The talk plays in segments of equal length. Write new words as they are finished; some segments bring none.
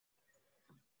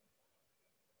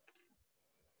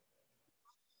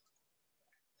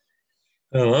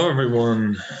Hello,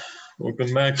 everyone.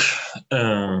 Welcome back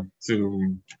to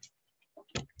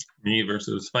me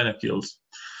versus finite fields.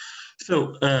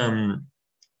 So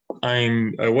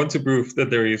I want to prove that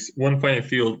there is one finite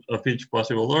field of each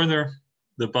possible order.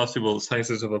 The possible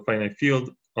sizes of a finite field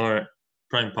are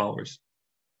prime powers.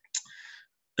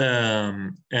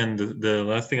 And the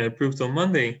last thing I proved on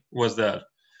Monday was that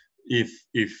if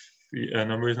a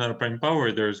number is not a prime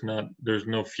power, there's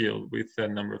no field with that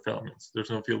number of elements. There's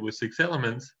no field with 6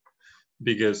 elements,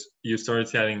 because you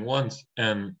start adding ones,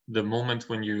 and the moment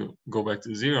when you go back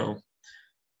to 0,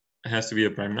 it has to be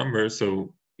a prime number.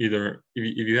 So either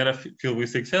if you had a field with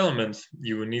 6 elements,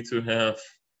 you would need to have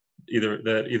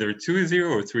either 2 is 0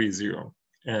 or 3 is 0.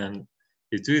 And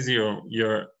if 2 is 0,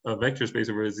 you're a vector space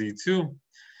over Z2,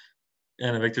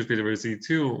 and a vector space over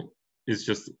Z2 is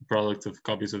just a product of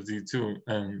copies of Z2,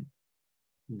 and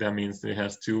that means it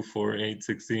has 2, 4, 8,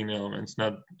 16 elements,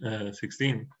 not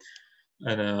 16.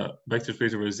 And a vector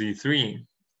space over Z3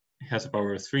 has a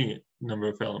power of 3 number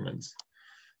of elements.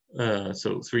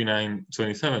 So 3, 9,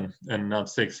 27, and not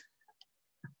 6.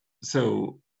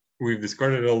 So we've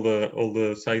discarded all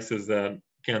the sizes that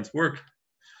can't work.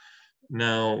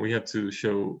 Now we have to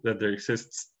show that there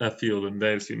exists a field, and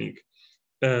that is unique.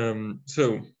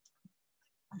 So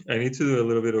I need to do a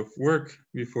little bit of work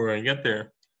before I get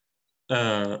there.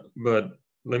 But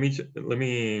let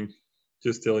me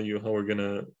just tell you how we're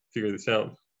gonna figure this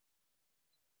out.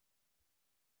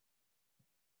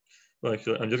 Well,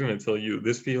 actually, I'm just going to tell you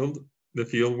this field, the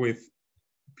field with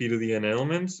p to the n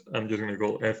elements, I'm just going to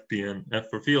call fpn, f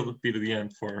for field, p to the n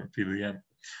for p to the n.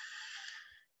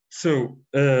 So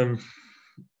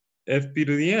fp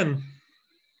to the n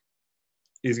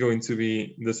is going to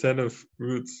be the set of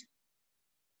roots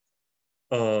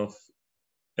of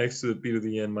x to the p to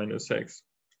the n minus x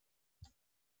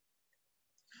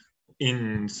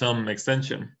in some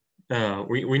extension.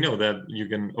 We know that you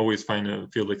can always find a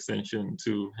field extension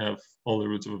to have all the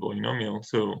roots of a polynomial.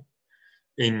 So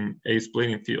in a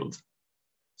splitting field.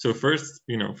 So first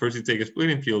you take a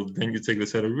splitting field, then you take the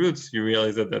set of roots, you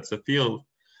realize that that's a field,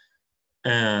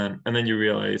 and then you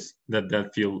realize that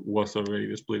that field was already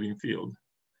the splitting field.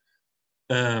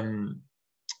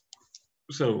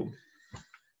 So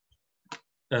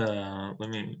let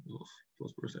me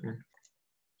pause for a second.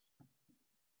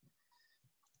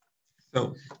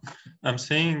 So I'm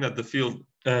saying that the field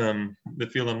I'm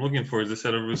looking for is the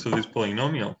set of roots of this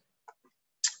polynomial.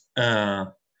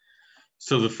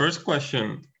 So the first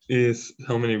question is,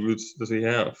 how many roots does it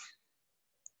have?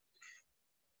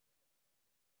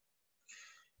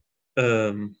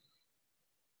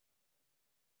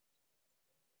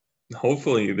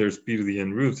 Hopefully there's p to the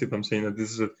n roots if I'm saying that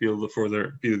this is a field of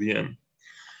order p to the n.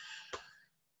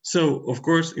 So of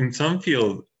course, in some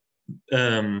field,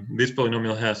 this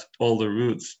polynomial has all the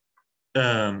roots.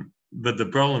 But the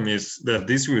problem is that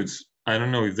these roots, I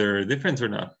don't know if they're different or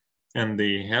not. And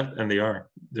they are.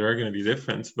 There are going to be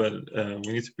different, but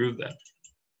we need to prove that.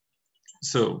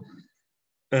 So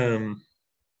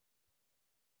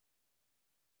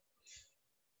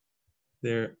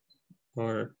there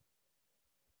are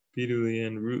p to the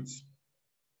n roots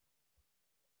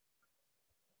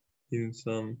in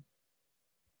some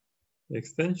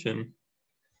extension,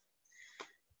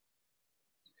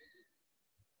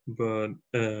 but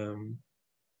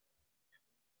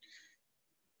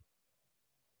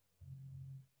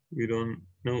we don't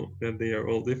know that they are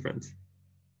all different.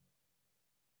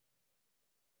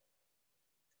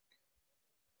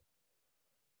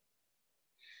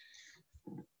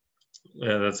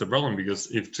 That's a problem,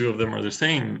 because if 2 of them are the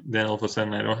same, then all of a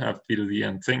sudden I don't have p to the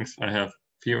n things, I have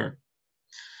fewer.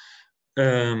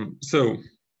 So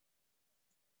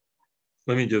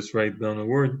let me just write down a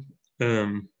word.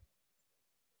 When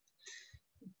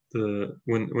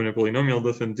a polynomial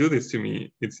doesn't do this to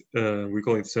me, it's we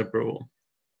call it separable.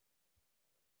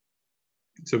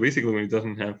 So basically, when it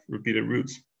doesn't have repeated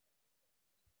roots.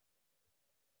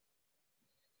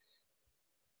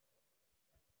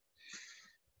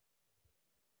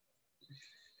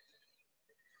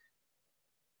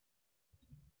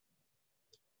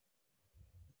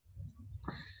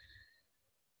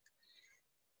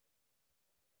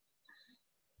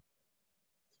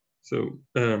 So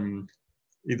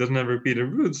it doesn't have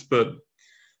repeated roots, but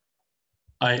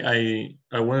I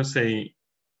want to say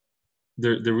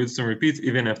the roots don't repeat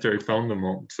even after I found them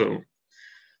all. So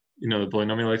the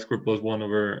polynomial x squared plus 1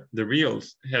 over the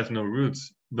reals has no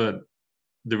roots, but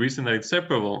the reason that it's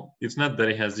separable, it's not that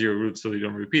it has 0 roots so they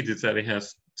don't repeat, it's that it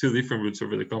has 2 different roots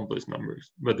over the complex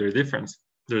numbers, but they're different.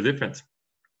 They're different.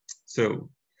 So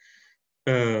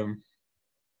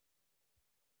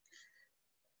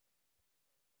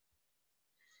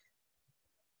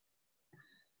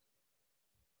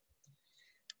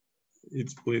it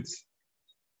splits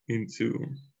into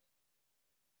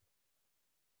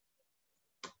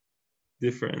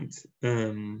different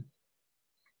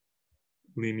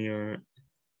linear,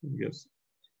 I guess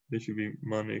they should be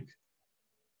monic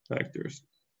factors.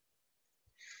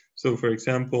 So for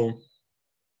example,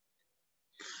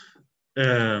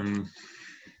 x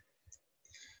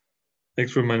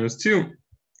squared minus 2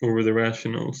 over the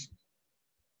rationals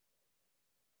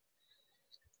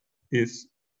is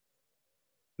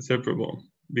separable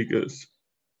because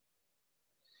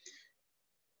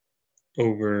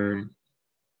over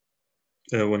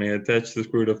when I attach the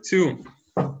square root of 2,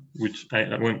 which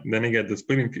then I get the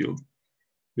splitting field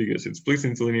because it splits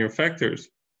into linear factors,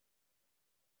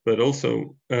 but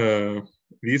also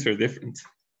these are different.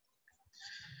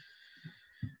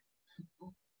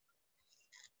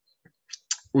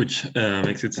 Which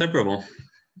makes it separable.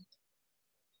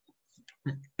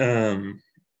 And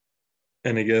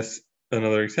I guess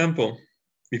another example,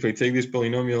 if I take this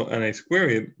polynomial and I square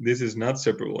it, this is not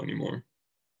separable anymore.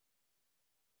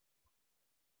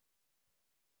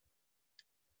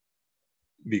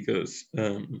 Because,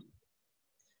 of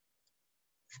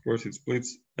course, it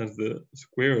splits as the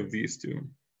square of these two.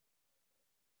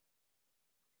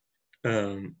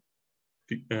 And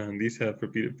these have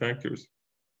repeated factors.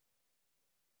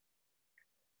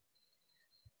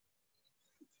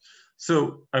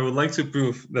 So I would like to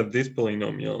prove that this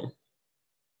polynomial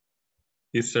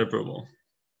is separable.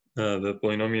 The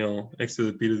polynomial x to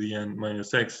the p to the n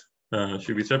minus x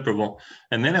should be separable.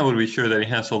 And then I would be sure that it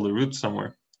has all the roots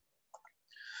somewhere.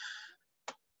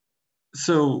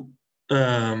 So,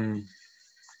 so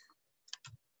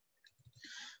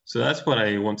that's what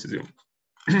I want to do.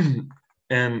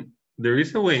 And there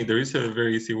is a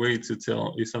very easy way to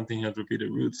tell if something has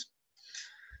repeated roots.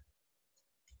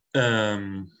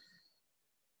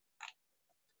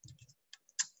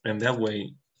 And that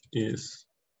way is,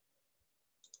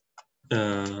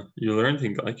 you learned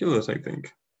in calculus, I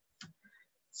think.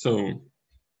 So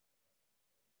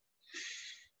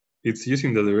it's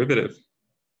using the derivative.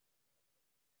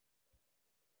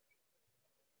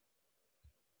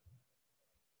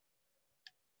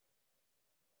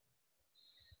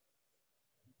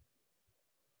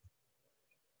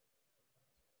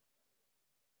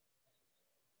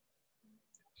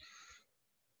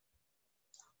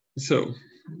 So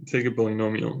take a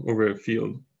polynomial over a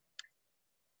field.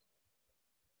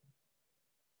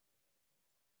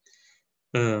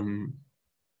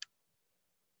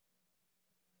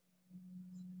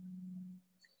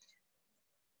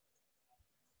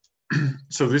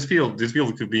 So this field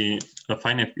could be a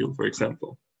finite field, for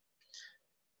example.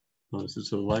 Oh, this is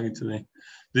so laggy today.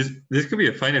 This could be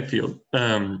a finite field.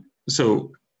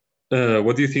 So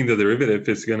what do you think the derivative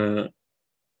is gonna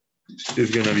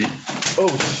be?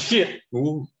 Oh shit!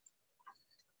 Ooh.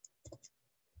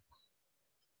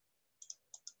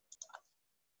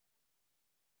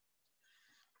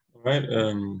 All right.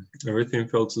 Everything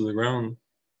fell to the ground.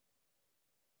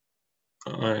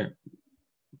 I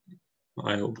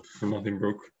hope nothing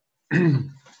broke.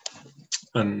 And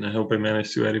I hope I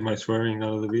managed to edit my swearing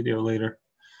out of the video later.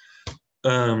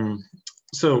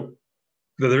 So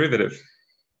the derivative.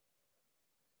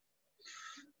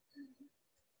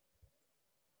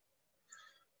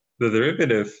 The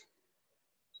derivative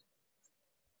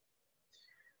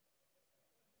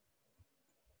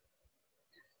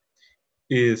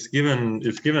is given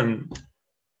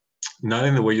not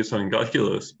in the way you saw in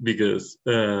calculus, because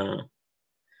I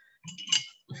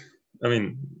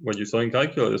mean, what you saw in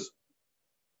calculus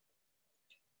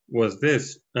was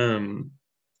this. And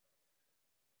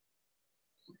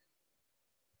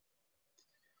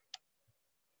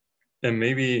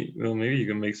maybe you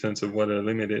can make sense of what a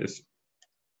limit is.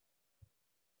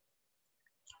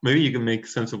 Maybe you can make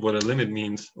sense of what a limit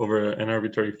means over an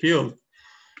arbitrary field.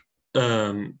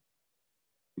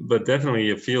 But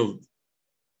definitely a field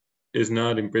is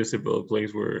not in principle a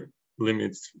place where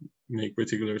limits make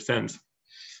particular sense.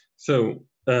 So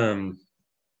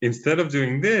instead of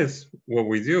doing this, what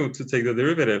we do to take the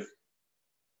derivative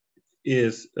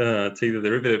is take the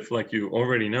derivative like you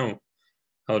already know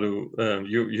how to,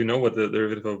 you know what the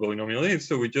derivative of a polynomial is.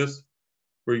 So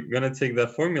we're gonna take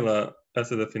that formula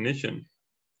as a definition.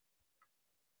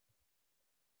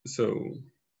 So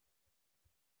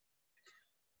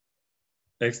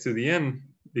x to the n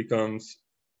becomes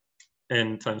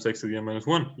n times x to the n minus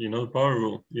 1. You know the power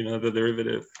rule. You know the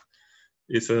derivative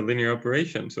is a linear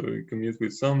operation, so it commutes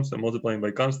with sums and multiplying by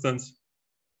constants.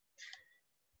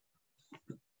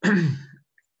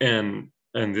 and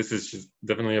this is just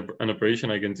definitely an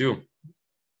operation I can do.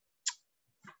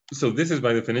 So this is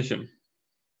by definition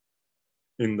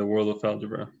in the world of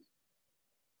algebra.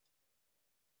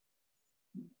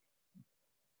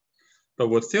 but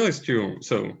what still is true,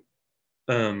 so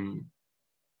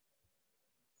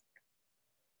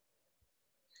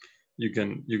you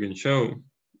can show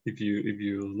if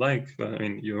you like, but I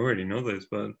mean you already know this,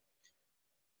 but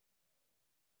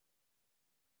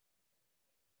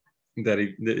that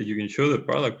you can show the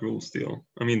product rule still.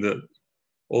 I mean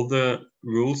all the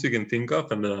rules you can think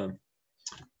of, and the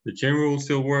chain rule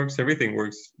still works. Everything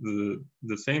works the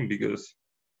same because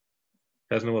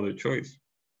it has no other choice.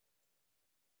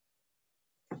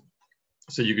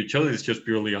 So you could show this just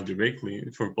purely algebraically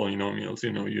for polynomials.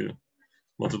 You know, you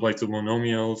multiply two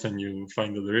monomials and you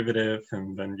find the derivative,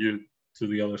 and then you to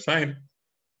the other side.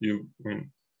 I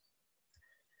mean,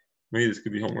 maybe this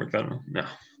could be homework. I don't know. No,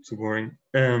 too boring.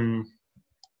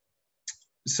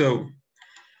 So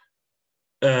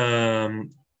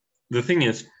the thing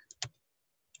is,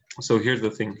 so here's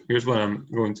the thing. Here's what I'm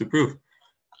going to prove.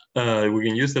 We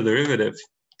can use the derivative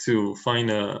to find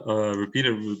a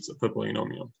repeated roots of a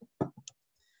polynomial.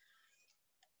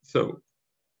 So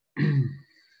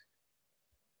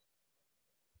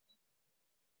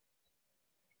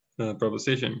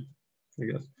proposition, I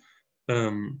guess.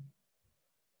 A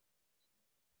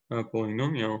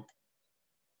polynomial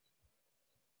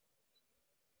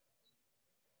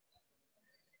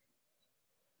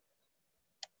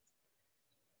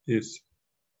is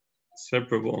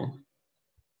separable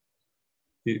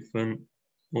if and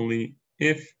only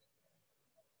if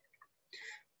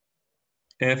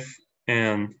f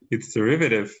and its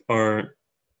derivative are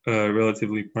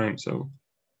relatively prime. So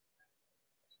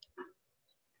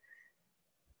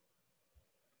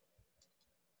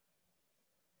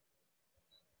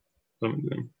what am I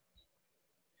doing?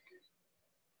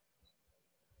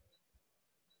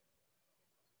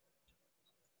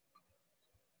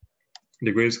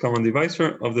 The greatest common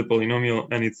divisor of the polynomial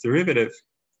and its derivative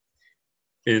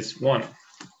is 1.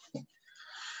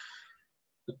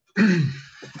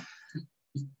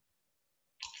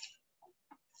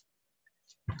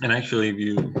 And actually, if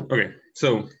you, okay,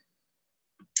 so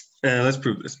let's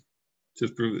prove this.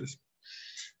 Just prove this.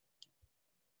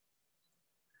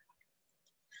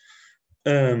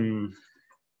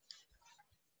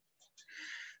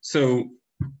 So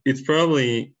it's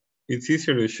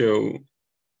easier to show,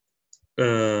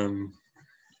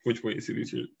 which way is it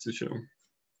easier to show?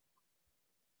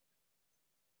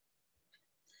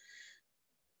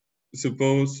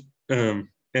 Suppose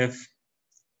f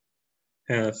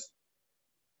has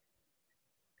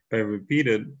a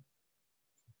repeated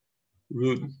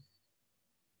root,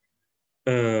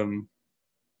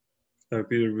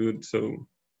 so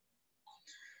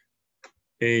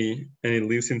a, and it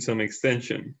lives in some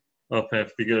extension of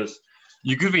f, because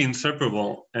you could be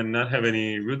inseparable and not have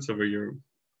any roots over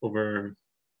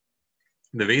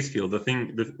the base field. The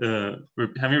thing,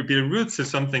 having repeated roots is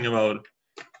something about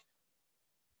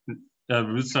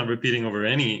roots not repeating over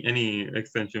any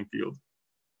extension field.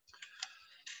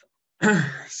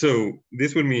 So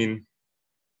this would mean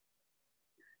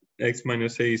x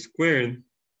minus a squared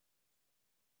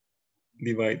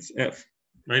divides f,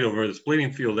 right? Over the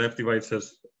splitting field, f divides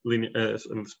as linear,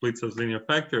 splits as linear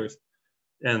factors,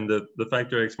 and the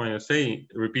factor x minus a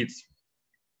repeats.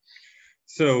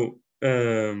 So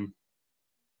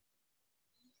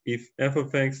if f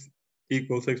of x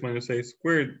equals x minus a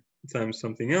squared times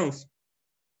something else,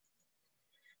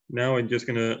 now I'm just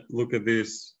gonna look at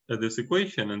this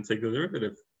equation and take the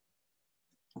derivative.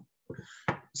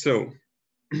 So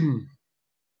take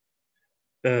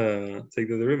the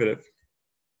derivative.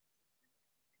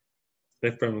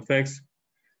 F prime of x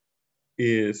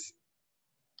is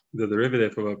the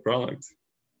derivative of a product.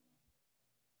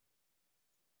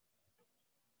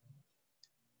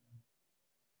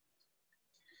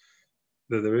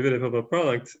 The derivative of a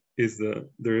product is the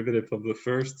derivative of the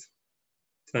first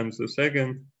times the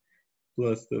second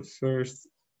plus the first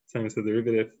times the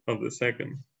derivative of the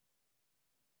second.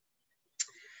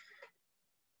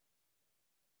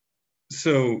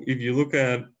 So if you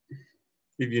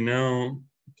now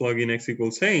plug in x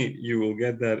equals a, you will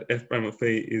get that f prime of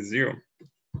a is 0.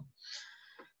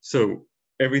 So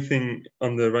everything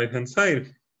on the right-hand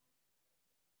side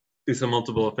is a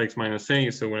multiple of x minus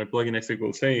a. So when I plug in x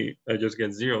equals a, I just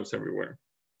get zeros everywhere.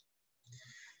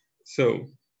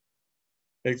 So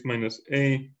x minus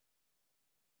a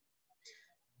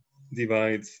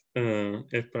divides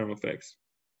f prime of x.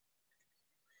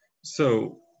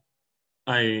 So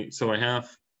I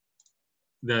have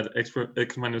that x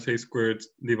minus a squared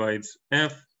divides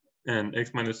f, and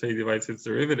x minus a divides its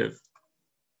derivative.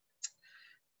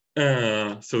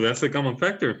 So that's a common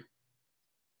factor.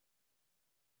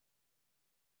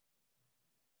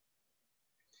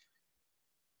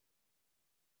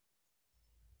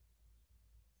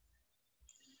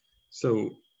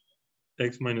 So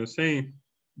x minus a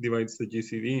divides the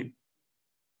GCD.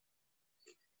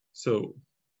 So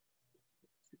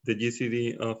the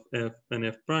GCD of f and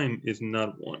f prime is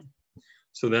not 1.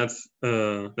 So that's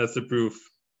the proof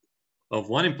of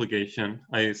one implication.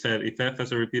 I said if f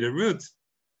has a repeated root,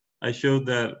 I showed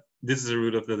that this is a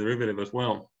root of the derivative as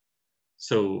well.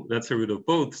 So that's a root of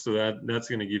both. So that's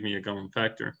going to give me a common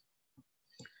factor.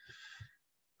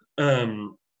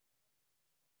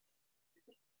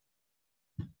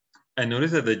 I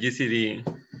noticed that the GCD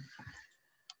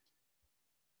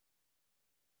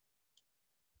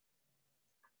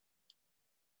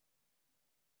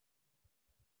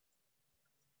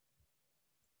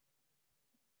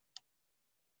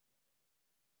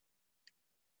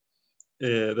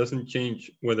doesn't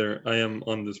change whether I am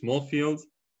on the small field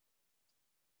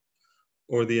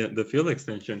or the field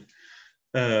extension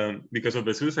because of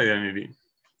the Seuss identity.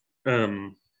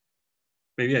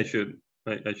 Maybe I should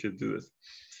do this.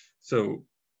 So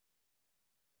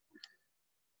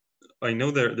I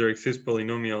know there exist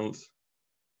polynomials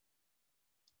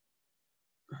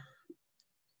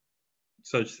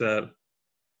such that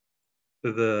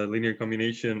the linear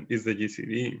combination is the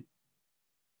GCD.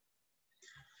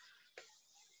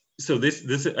 So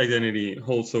this identity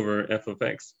holds over f of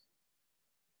x.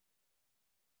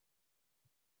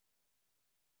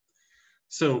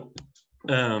 So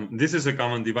this is a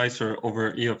common divisor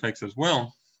over e of x as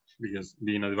well, because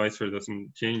being a divisor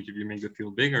doesn't change if you make the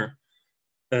field bigger.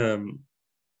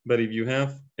 But if you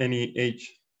have any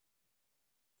h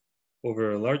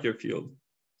over a larger field,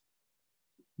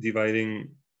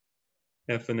 dividing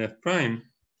f and f prime,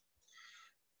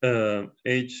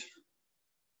 h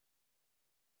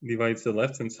divides the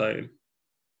left-hand side.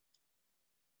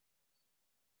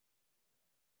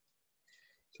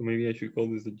 So maybe I should call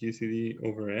this the GCD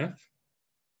over f.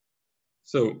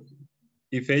 So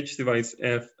if h divides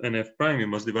f and f prime, you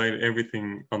must divide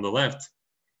everything on the left.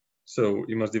 So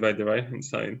you must divide the right-hand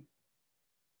side.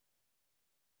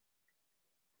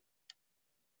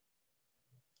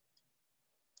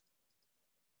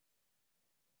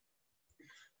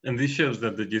 And this shows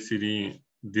that the GCD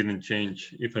didn't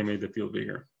change if I made the field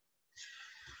bigger.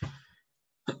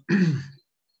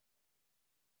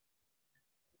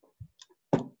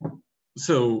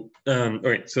 So, all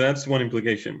right, so that's one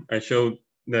implication. I showed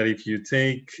that if you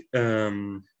take,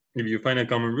 if you find a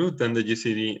common root, then the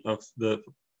GCD of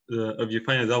if you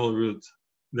find a double root,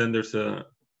 then there's a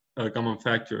common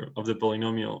factor of the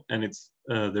polynomial and its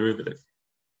derivative.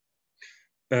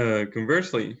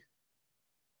 Conversely,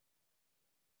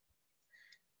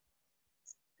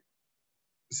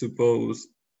 suppose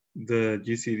the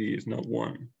GCD is not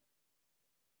 1.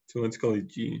 So let's call it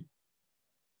G.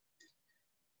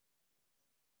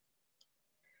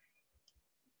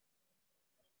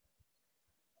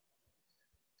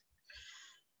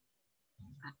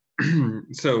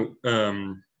 So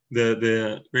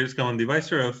the greatest common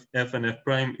divisor of f and f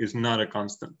prime is not a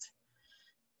constant.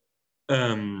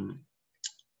 And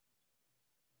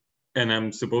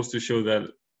I'm supposed to show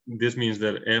that this means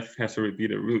that f has a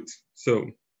repeated root. So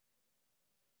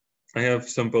I have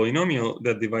some polynomial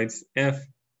that divides f,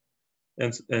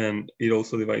 and it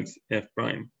also divides f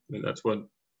prime. And that's what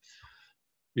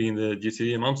being the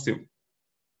GCD amounts to.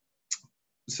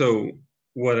 So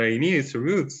what I need is a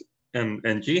root,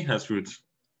 and G has roots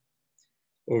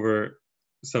over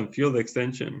some field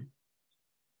extension.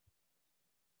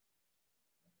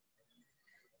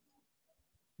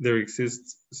 There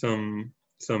exists some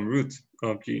root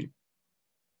of G.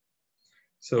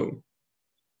 So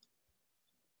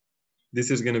this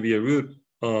is going to be a root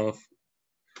of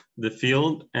the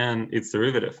field and its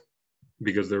derivative,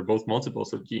 because they're both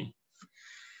multiples of G.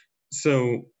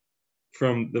 So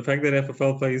from the fact that f of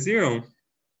alpha is 0,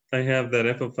 I have that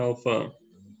f of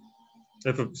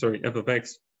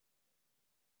x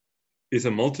is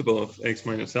a multiple of x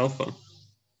minus alpha.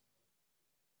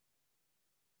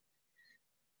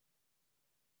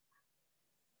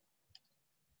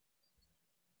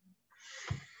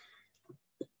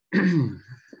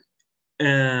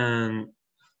 And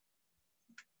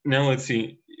now let's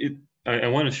see. I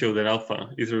want to show that alpha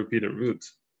is a repeated root.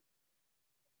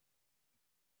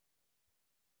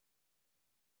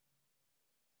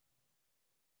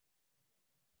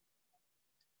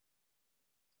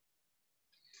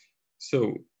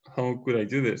 So how could I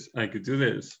do this? I could do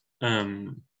this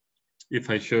if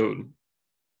I showed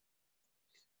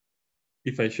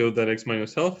that x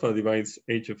minus alpha divides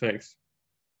h of x.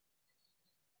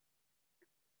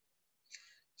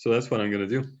 So that's what I'm going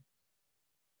to do.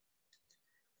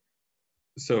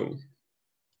 So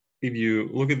if you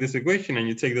look at this equation and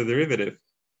you take the derivative,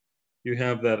 you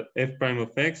have that f prime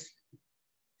of x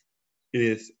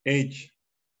is h,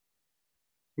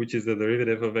 which is the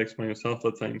derivative of x minus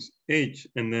alpha times h,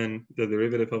 and then the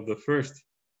derivative of the first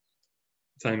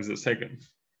times the second.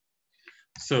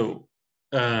 So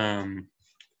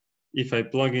if I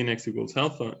plug in x equals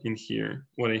alpha in here,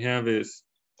 what I have is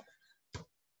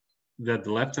that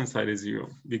the left-hand side is 0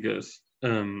 because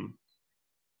f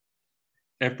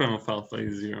prime of alpha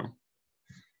is 0.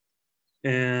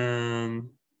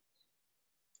 And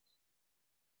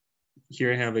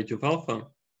here I have h of alpha.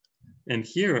 And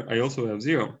here I also have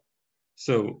 0.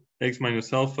 So x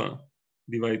minus alpha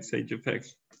divides h of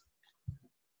x.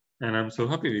 And I'm so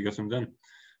happy because I'm done.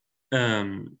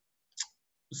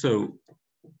 So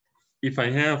if I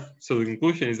have, so the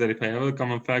conclusion is that if I have a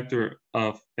common factor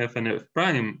of f and f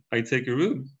prime, I take a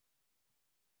root.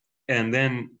 And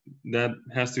then that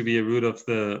has to be a root of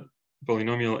the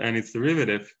polynomial and its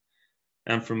derivative.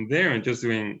 And from there, and just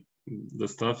doing the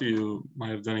stuff you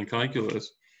might have done in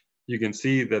calculus, you can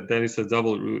see that that is a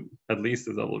double root, at least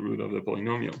a double root of the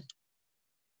polynomial.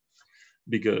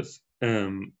 Because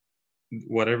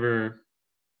whatever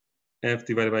f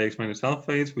divided by x minus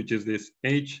alpha is, which is this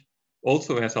h,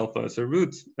 also has alpha as a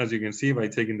root, as you can see by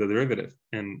taking the derivative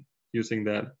and using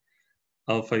that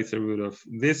alpha is a root of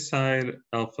this side,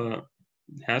 alpha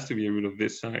has to be a root of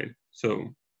this side.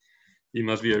 So it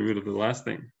must be a root of the last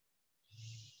thing.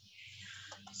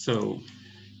 So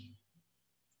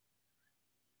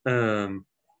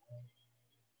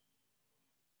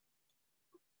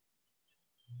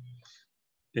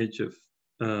h of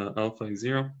alpha is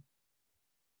 0.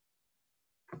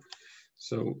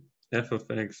 So f of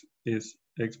x is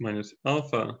x minus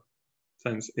alpha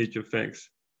times h of x.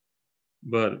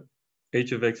 But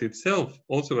h of x itself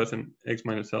also has an x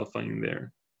minus alpha in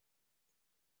there.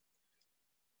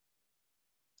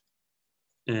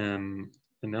 And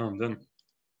now I'm done.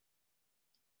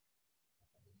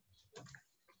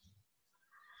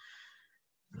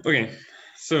 Okay,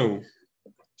 so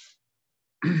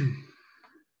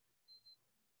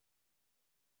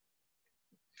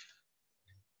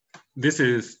this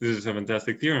is a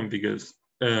fantastic theorem because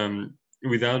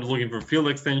without looking for field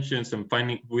extensions and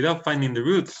without finding the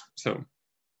roots, so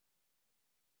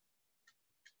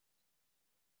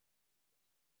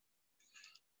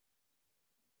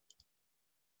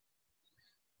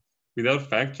without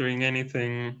factoring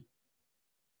anything,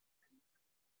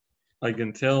 I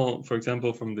can tell, for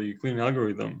example, from the Euclidean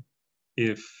algorithm,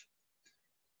 if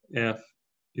f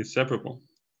is separable.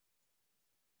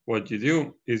 What you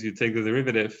do is you take the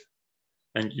derivative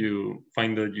and you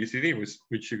find the GCD,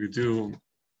 which you could do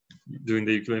doing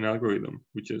the Euclidean algorithm,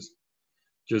 which is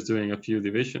just doing a few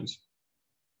divisions.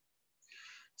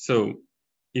 So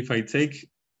if I take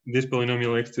this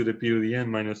polynomial x to the p to the n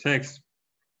minus x,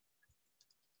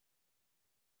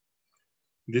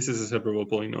 this is a separable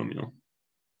polynomial.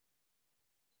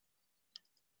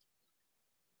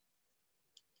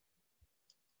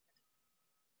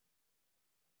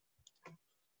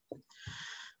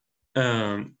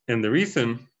 And the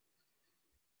reason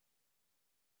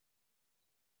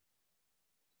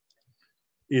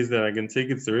is that I can take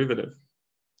its derivative.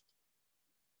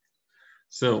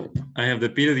 So I have the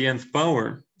p to the nth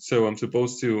power. So I'm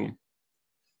supposed to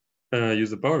use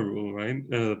the power rule, right?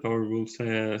 The power rule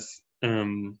says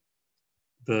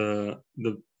the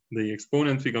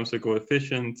exponent becomes a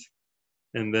coefficient,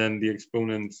 and then the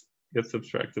exponent gets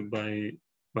subtracted by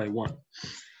 1.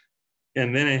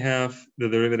 And then I have the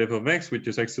derivative of x, which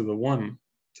is x to the 1.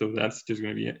 So that's just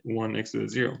going to be 1 x to the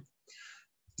 0.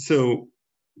 So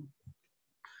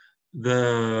that's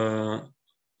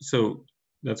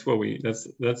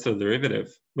the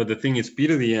derivative. But the thing is, p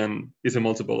to the n is a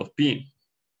multiple of p.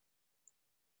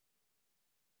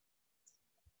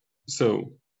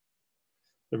 So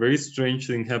a very strange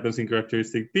thing happens in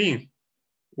characteristic p,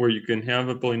 where you can have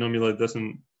a polynomial that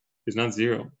is not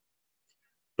 0,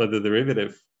 but the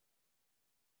derivative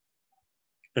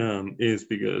is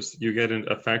because you get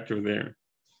a factor there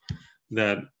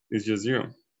that is just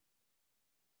 0.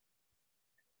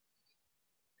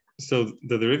 So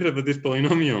the derivative of this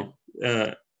polynomial,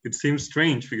 it seems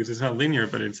strange because it's not linear,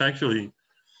 but it's actually,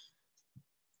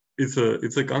 it's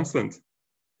a constant.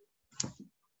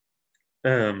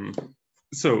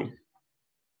 So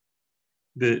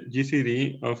the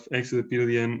GCD of x to the p to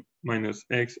the n minus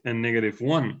x and negative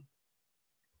 1,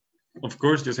 of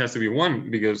course, just has to be 1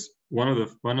 because one of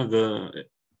the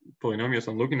polynomials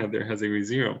I'm looking at there has degree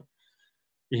 0.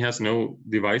 It has no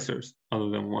divisors other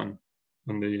than 1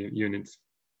 on the units.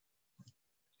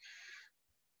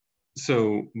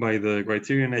 So by the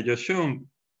criterion I just shown,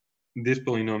 this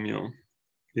polynomial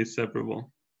is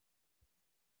separable.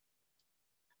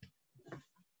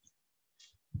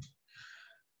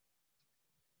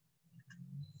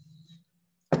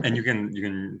 And you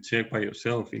can check by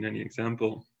yourself in any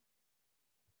example.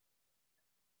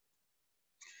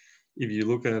 If you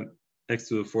look at x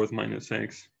to the fourth minus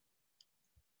x,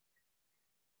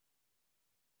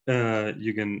 I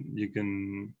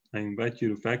invite you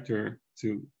to factor,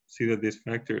 to see that these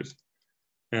factors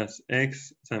as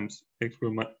x times x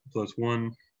plus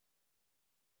 1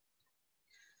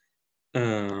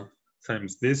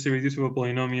 times this irreducible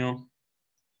polynomial,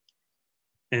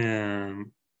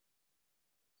 and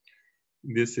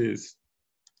this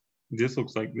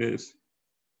looks like this,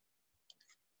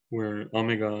 where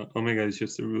omega is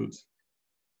just the roots.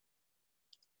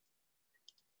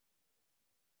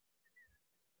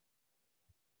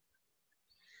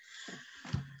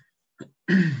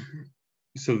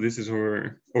 So this is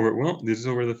over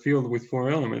the field with 4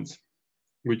 elements,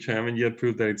 which I haven't yet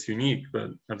proved that it's unique,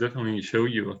 but I've definitely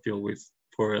showed you a field with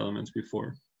 4 elements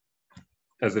before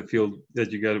as a field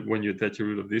that you get when you attach a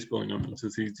root of this polynomial to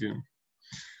C2.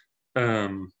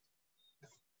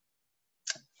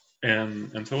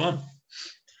 And so on.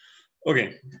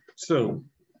 Okay, so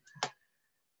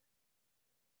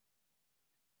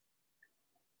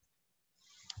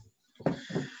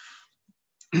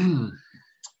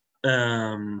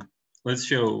let's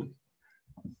show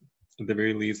at the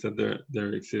very least that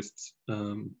there exists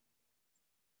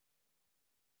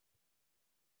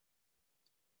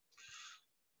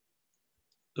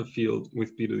a field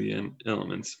with p to the n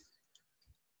elements.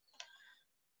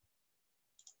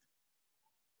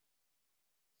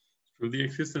 Through the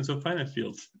existence of finite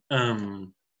fields.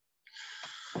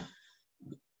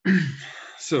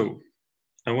 So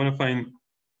I want to find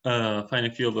a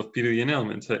finite field of p to the n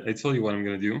elements. I told you what I'm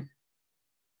going to do.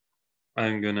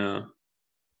 I'm going to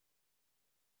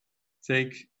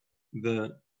take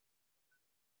the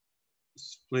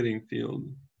splitting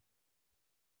field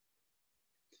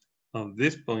of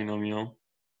this polynomial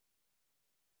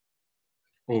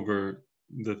over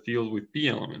the field with p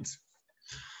elements.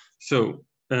 So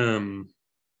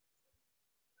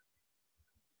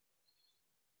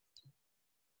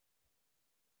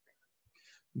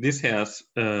this has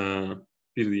p to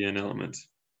the n elements.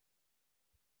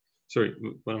 Sorry,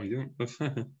 what am I doing?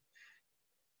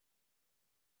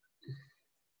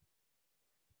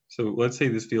 So let's say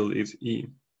this field is E.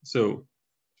 So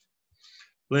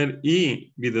let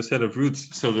E be the set of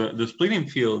roots. So the splitting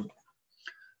field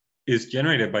is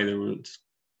generated by the roots,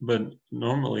 but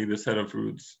normally the set of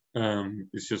roots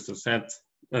is just a set.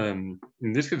 In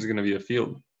this case, it's going to be a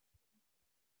field.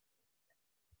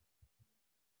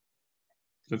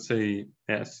 Let's say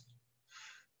S.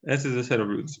 S is a set of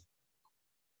roots.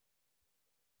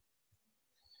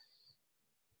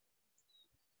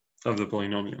 Of the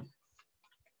polynomial.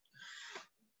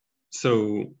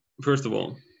 So first of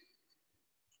all,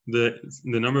 the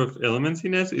number of elements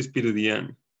in S is p to the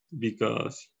n,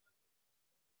 because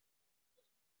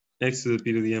x to the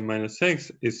p to the n minus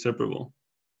x is separable.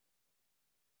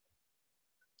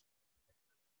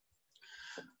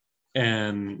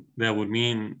 And that would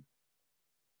mean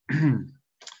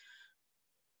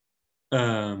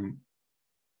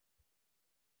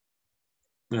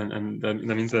and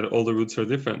that means that all the roots are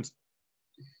different.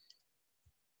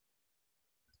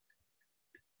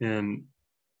 And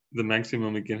the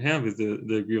maximum we can have is the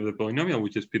degree of the polynomial,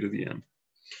 which is p to the n.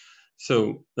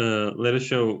 So let us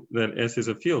show that S is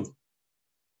a field.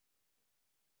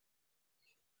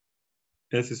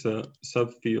 S is a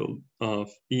subfield of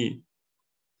E.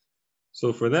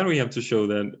 So for that, we have to show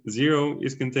that 0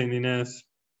 is contained in S.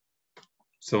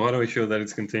 So how do I show that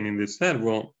it's contained in this set?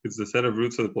 Well, it's the set of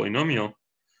roots of the polynomial.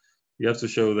 You have to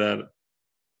show that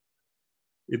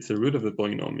it's a root of the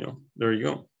polynomial. There you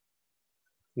go.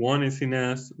 1 is in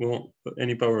S. Well,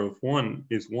 any power of 1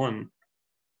 is 1.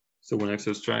 So when I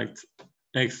subtract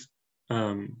x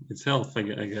itself, I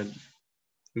get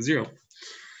 0.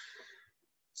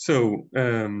 So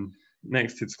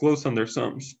next, it's closed under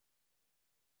sums.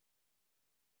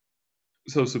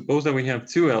 So suppose that we have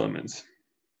 2 elements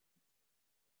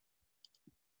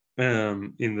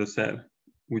in the set,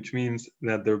 which means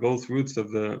that they're both roots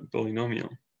of the polynomial.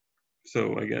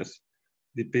 So I guess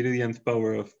the p to the nth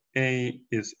power of A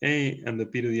is A, and the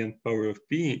p to the nth power of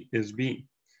B is B.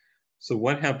 So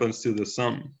what happens to the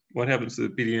sum? What happens to the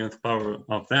p to the nth power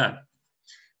of that?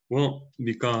 Well,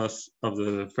 because of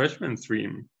the freshman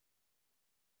stream,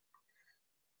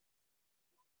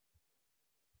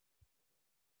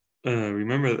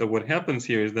 remember that what happens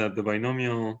here is that the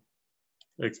binomial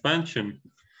expansion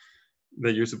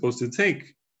that you're supposed to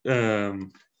take,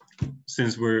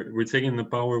 since we're taking the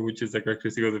power, which is the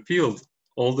characteristic of the field,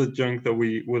 all the junk that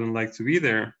we wouldn't like to be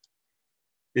there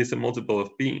is a multiple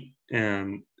of p,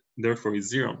 and therefore is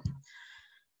 0.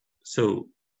 So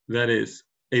that is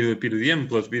a to the p to the n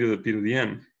plus b to the p to the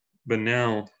n. But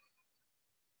now,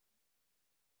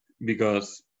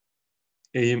 because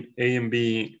a and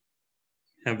b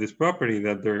have this property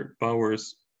that their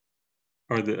powers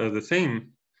are the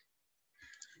same,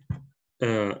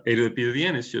 a to the p to the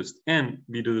n is just n,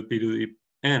 b to the p to the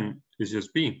n is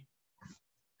just b.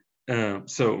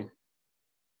 So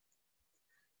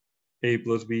a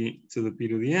plus b to the p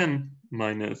to the n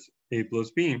minus a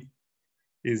plus b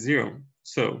is 0.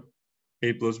 So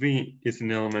a plus b is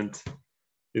an element,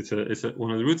 it's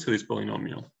one of the roots of this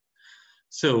polynomial.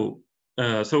 So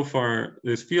so far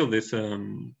this field is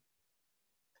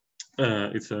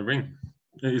it's a ring.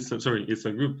 It's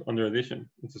a group under addition.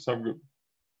 It's a subgroup.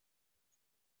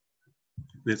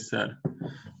 This set.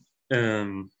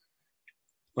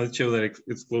 Let's show that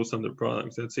it's closed under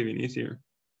products. That's even easier.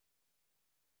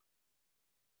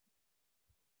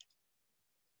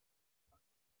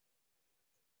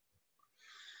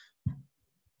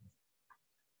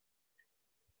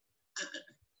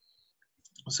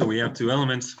 So we have two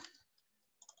elements.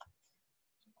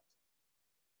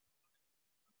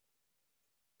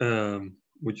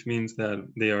 Which means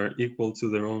that they are equal to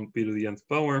their own p to the nth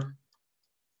power.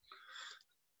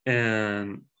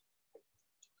 And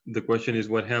the question is,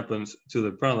 what happens to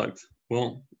the product?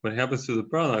 Well, what happens to the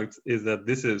product is that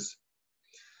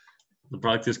the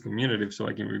product is commutative, so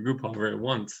I can regroup however I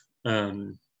want.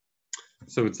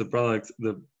 So it's the product,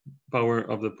 the power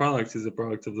of the product is the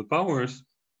product of the powers,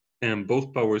 and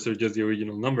both powers are just the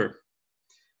original number.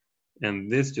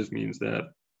 And this just means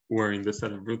that we're in the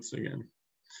set of roots again.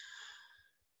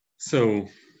 So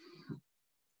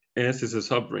S is a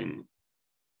subring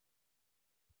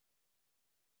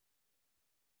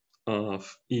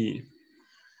of E.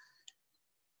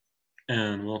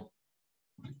 And well,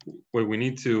 what we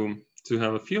need to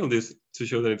have a field is to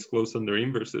show that it's closed under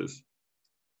inverses.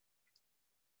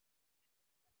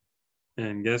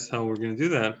 And guess how we're going to do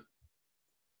that?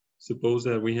 Suppose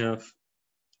that we have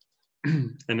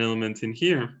an element in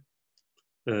here,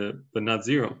 but not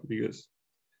 0, because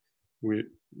we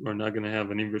are not going to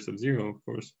have an inverse of 0, of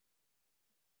course.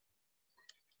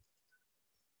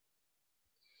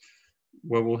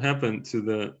 What will happen to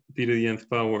the p to the nth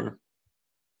power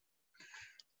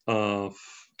of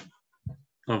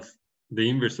the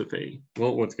inverse of A?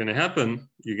 Well, what's going to happen,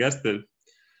 you guessed it,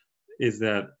 is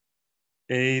that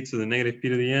A to the negative p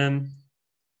to the n,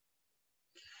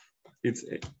 it's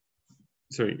A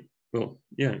to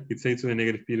the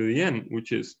negative p to the n,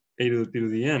 which is A to the p to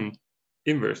the n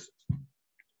inverse,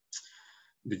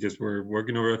 because we're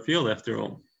working over a field after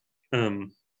all.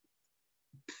 And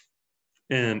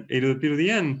A to the p to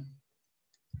the n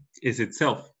is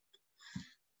itself.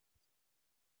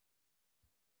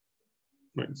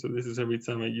 Right, so this is every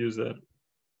time I use that,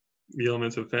 the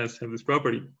elements of S have this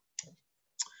property.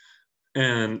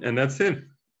 And that's it.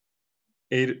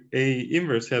 A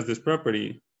inverse has this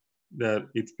property that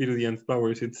its p to the nth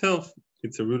power is itself.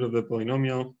 It's a root of the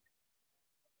polynomial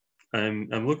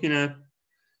I'm looking at.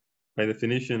 By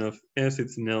definition of S,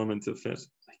 it's an element of S.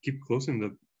 I keep closing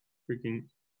the freaking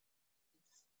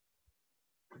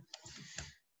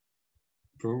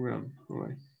program. All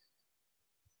right.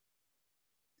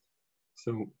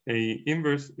 So A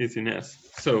inverse is in S.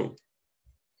 So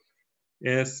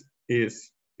S is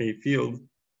a field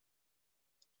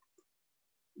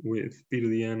with p to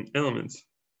the n elements.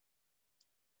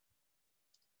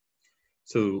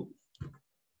 So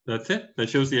that's it. That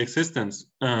shows the existence.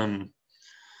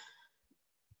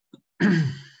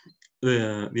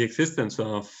 The existence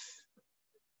of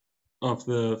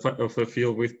a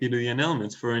field with p to the n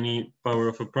elements for any power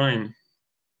of a prime.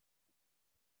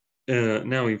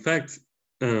 Now, in fact,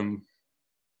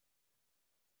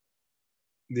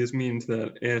 this means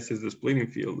that S is the splitting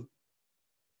field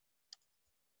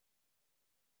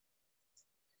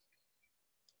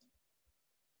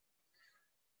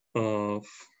of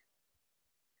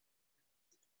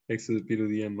x to the p to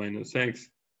the n minus x,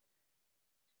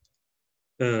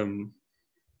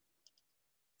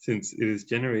 since it is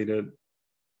generated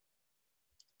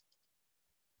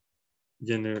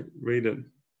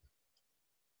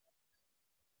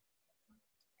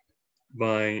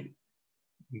by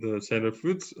the set of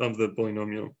roots of the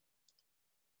polynomial.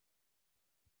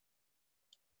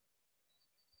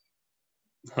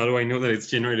 How do I know that it's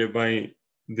generated by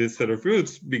this set of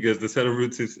roots? Because the set of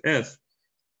roots is S.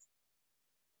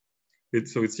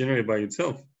 So it's generated by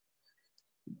itself.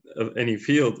 Any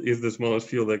field is the smallest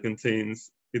field that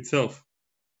contains itself.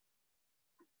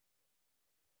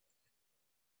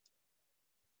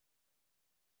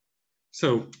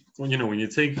 So, you know, when you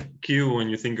take Q and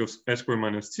you think of S squared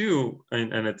minus 2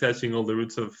 and attaching all the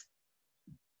roots of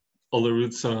all the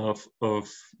roots of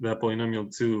that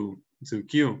polynomial to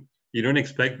Q, you don't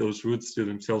expect those roots to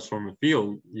themselves form a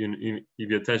field. If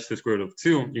you attach the square root of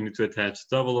 2, you need to attach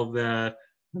double of that,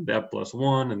 and that plus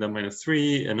 1, and that minus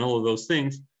 3, and all of those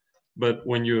things. But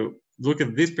when you look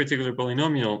at this particular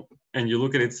polynomial and you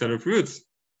look at its set of roots,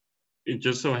 it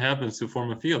just so happens to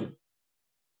form a field.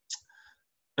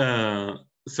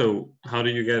 So how do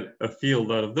you get a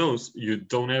field out of those? You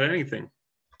don't add anything.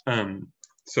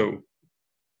 So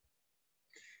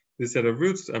this set of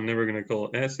roots, I'm never going to call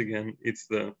S again. It's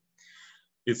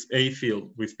a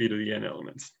field with p to the n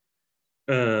elements.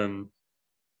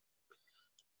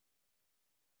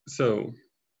 So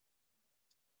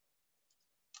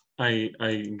I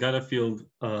got a field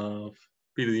of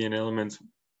p to the n elements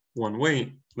one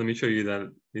way. Let me show you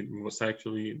that it was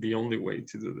actually the only way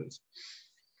to do this.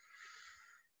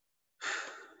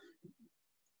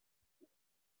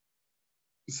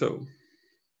 So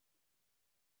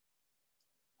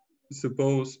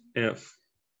suppose F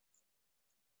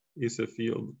is a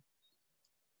field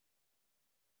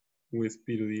with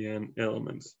p to the n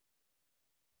elements.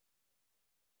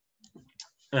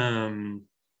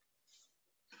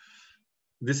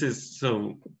 This is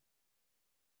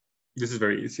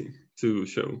very easy to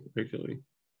show, actually.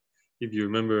 If you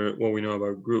remember what we know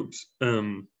about groups,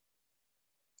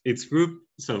 it's group.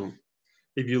 So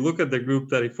if you look at the group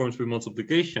that it forms with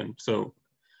multiplication, so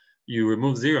you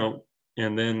remove 0,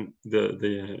 and then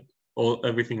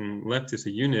everything left is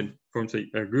a unit, forms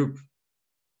a group.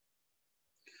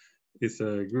 It's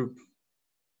a group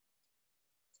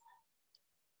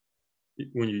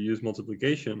when you use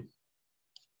multiplication.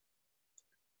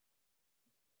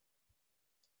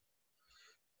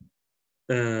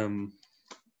 And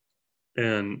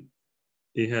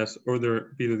it has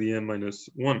order p to the n minus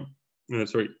 1.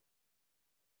 Sorry.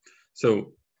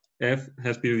 So F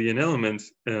has p to the n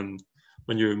elements, and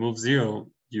when you remove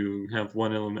 0, you have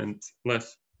 1 element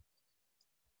less.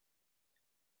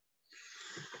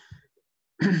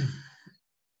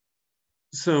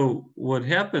 So what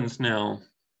happens now,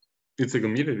 it's a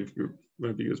commutative group,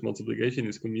 right? Because multiplication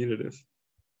is commutative.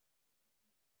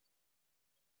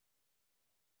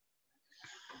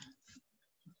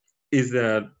 Is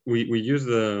that we use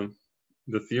the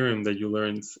theorem that you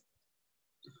learned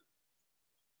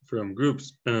from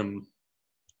groups.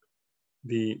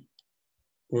 The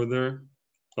order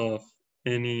of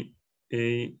any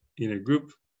A in a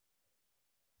group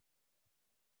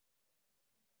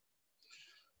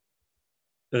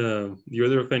the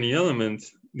order of any element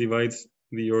divides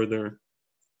the order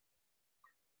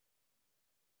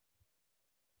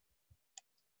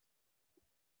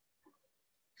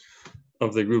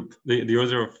of the group. The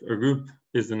order of a group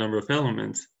is the number of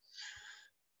elements.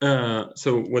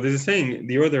 So what is it saying?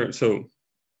 The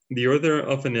order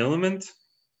of an element.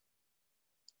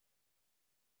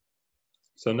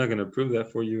 So I'm not going to prove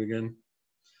that for you again.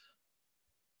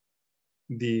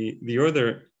 The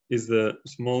order is the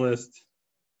smallest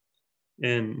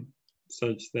n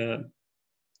such that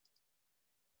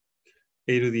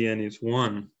a to the n is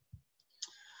 1.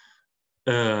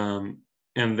 And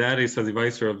that is a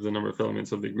divisor of the number of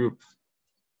elements of the group.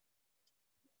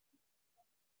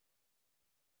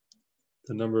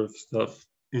 The number of stuff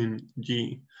in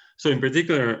G. So in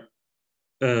particular,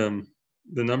 the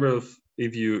number of,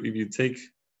 if you take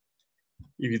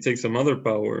some other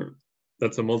power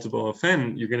that's a multiple of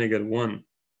n, you're gonna get 1.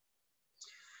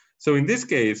 So in this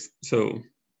case, so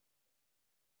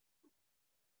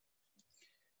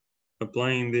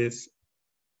applying this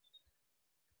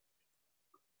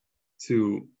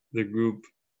to the group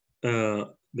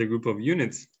of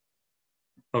units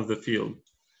of the field,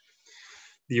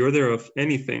 the order of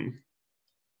anything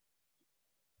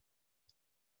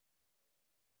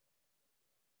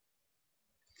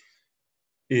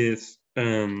is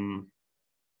a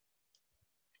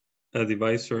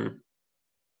divisor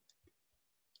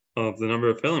of the number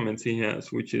of elements he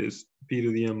has, which is p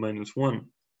to the n minus 1.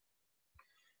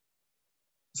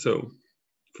 So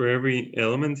for every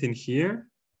element in here,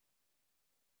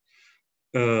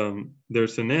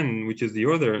 there's an n, which is the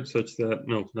order, such that,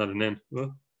 no, not an n.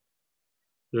 Well,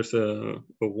 there's a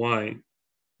y,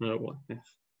 not a y,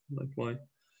 like y,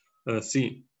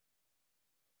 c,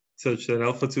 such that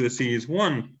alpha to the c is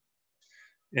 1,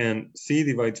 and c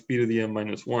divides p to the n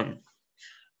minus 1.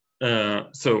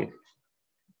 So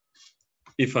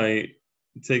if I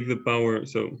take the power,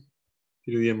 so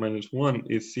p to the n minus 1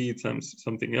 is c times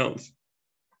something else.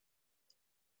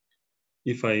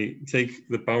 If I take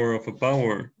the power of a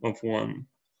power of 1,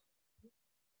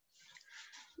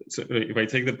 so if I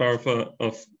take the power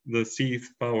of the cth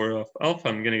power of alpha,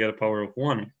 I'm going to get a power of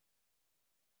 1,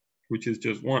 which is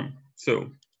just 1.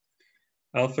 So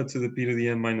alpha to the p to the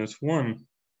n minus 1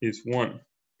 is 1.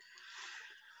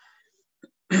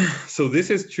 So this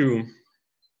is true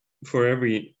for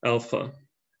every alpha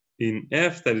in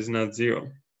F that is not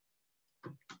 0.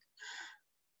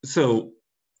 So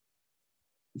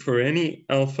for any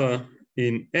alpha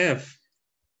in F,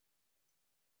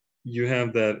 you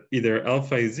have that either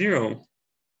alpha is 0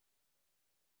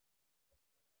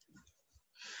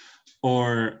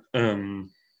 or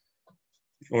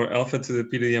alpha to the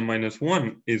p to the n minus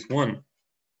 1 is 1.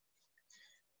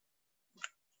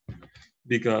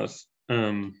 Because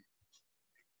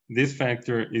this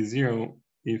factor is 0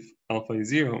 if alpha is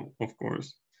 0, of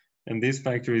course. And this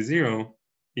factor is 0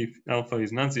 if alpha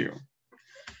is not 0.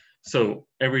 So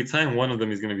every time one of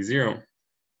them is going to be 0.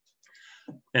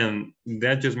 And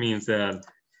that just means that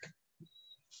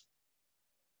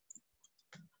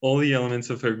all the elements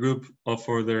of a group of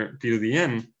order p to the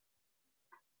n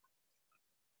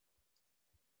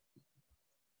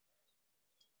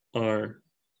are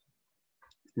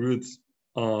roots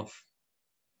of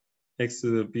x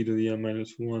to the p to the n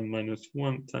minus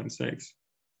 1 times x,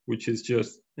 which is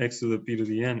just x to the p to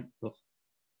the n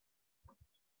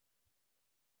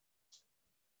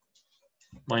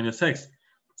minus x.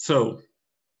 So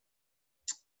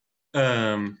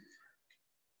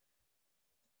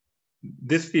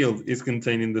this field is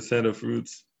contained in the set of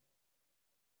roots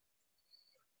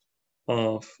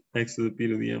of x to the p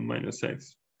to the n minus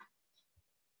x.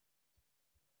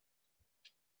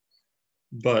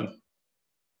 But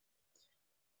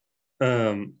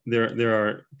there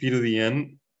are p to the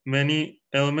n many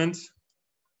elements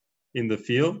in the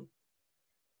field,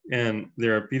 and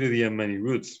there are p to the n many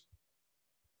roots.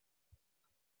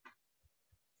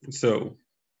 So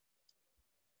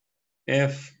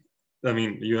F, I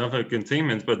mean, you have a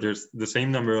containment, but there's the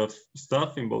same number of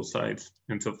stuff in both sides,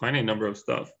 and it's a finite number of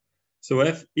stuff. So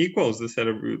F equals the set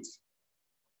of roots.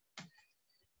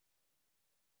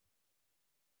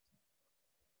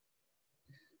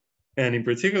 And in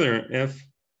particular, F,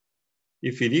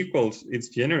 if it equals, it's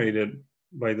generated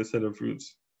by the set of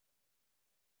roots.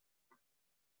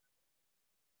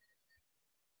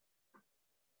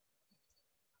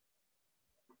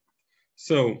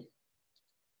 So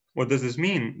what does this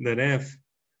mean? That F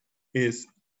is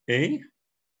a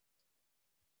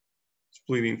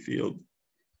splitting field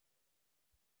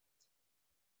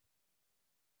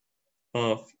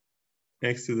of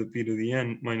x to the p to the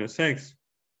n minus x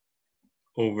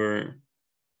over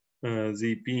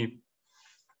zp.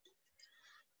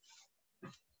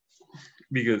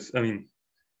 Because, I mean,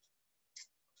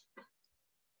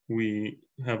 we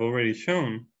have already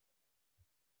shown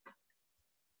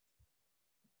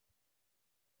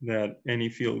that any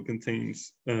field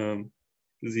contains zp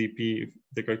if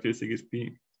the characteristic is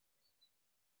p.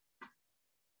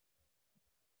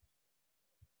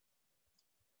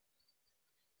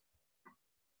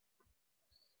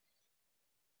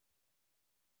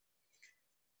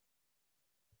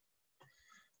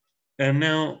 And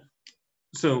now,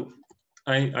 so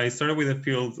I started with a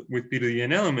field with p to the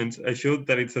n elements. I showed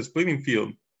that it's a splitting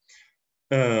field,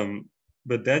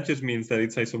 but that just means that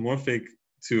it's isomorphic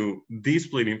to the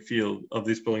splitting field of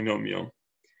this polynomial,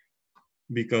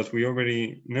 because we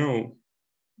already know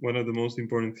one of the most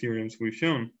important theorems we've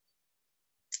shown,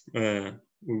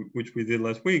 which we did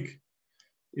last week,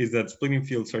 is that splitting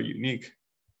fields are unique.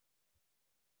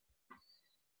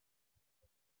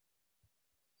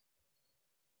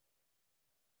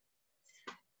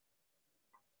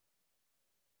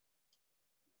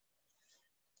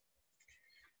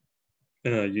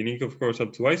 Unique, of course,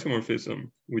 up to isomorphism,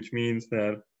 which means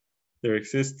that there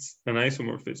exists an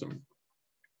isomorphism.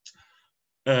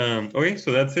 Okay,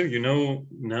 so that's it.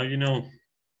 Now you know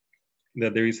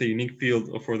that there is a unique field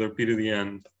of order p to the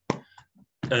n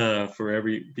for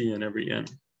every p and every n,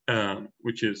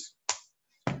 which is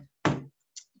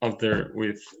up there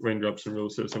with raindrops and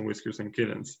roses and whiskers and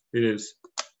kittens. It is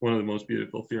one of the most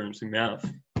beautiful theorems in math.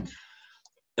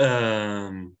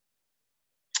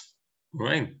 All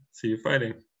right, see you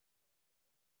Friday.